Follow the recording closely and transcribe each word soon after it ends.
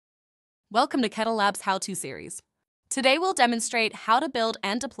Welcome to Kettle Lab's How-To series. Today we'll demonstrate how to build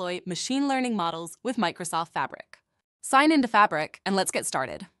and deploy machine learning models with Microsoft Fabric. Sign into Fabric and let's get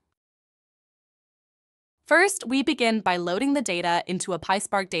started. First, we begin by loading the data into a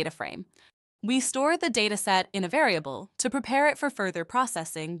PySpark data frame. We store the dataset in a variable to prepare it for further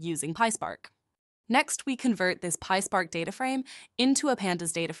processing using PySpark. Next, we convert this PySpark data frame into a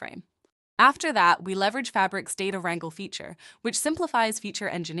Pandas data frame. After that, we leverage Fabric's data Wrangle feature, which simplifies feature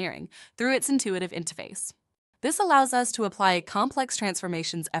engineering through its intuitive interface. This allows us to apply complex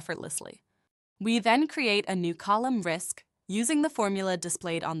transformations effortlessly. We then create a new column risk using the formula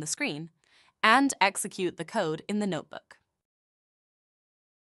displayed on the screen and execute the code in the notebook.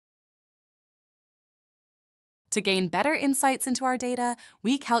 To gain better insights into our data,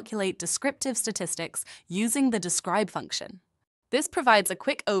 we calculate descriptive statistics using the describe function. This provides a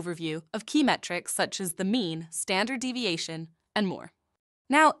quick overview of key metrics such as the mean, standard deviation, and more.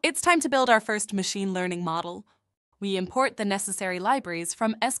 Now, it's time to build our first machine learning model. We import the necessary libraries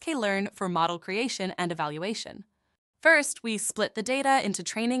from scikit-learn for model creation and evaluation. First, we split the data into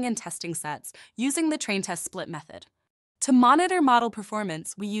training and testing sets using the train test split method. To monitor model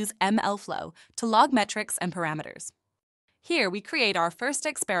performance, we use MLflow to log metrics and parameters. Here, we create our first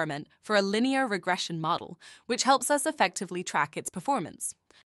experiment for a linear regression model, which helps us effectively track its performance.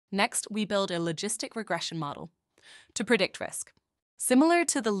 Next, we build a logistic regression model to predict risk. Similar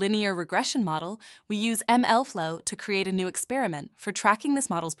to the linear regression model, we use MLflow to create a new experiment for tracking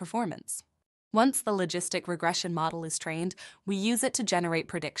this model's performance. Once the logistic regression model is trained, we use it to generate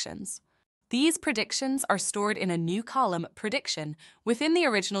predictions. These predictions are stored in a new column, prediction, within the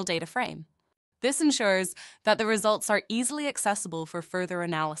original data frame. This ensures that the results are easily accessible for further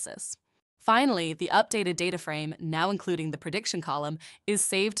analysis. Finally, the updated data frame, now including the prediction column, is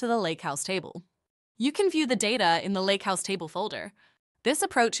saved to the Lakehouse table. You can view the data in the Lakehouse table folder. This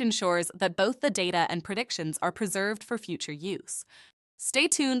approach ensures that both the data and predictions are preserved for future use. Stay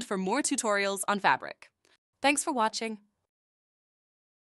tuned for more tutorials on Fabric. Thanks for watching.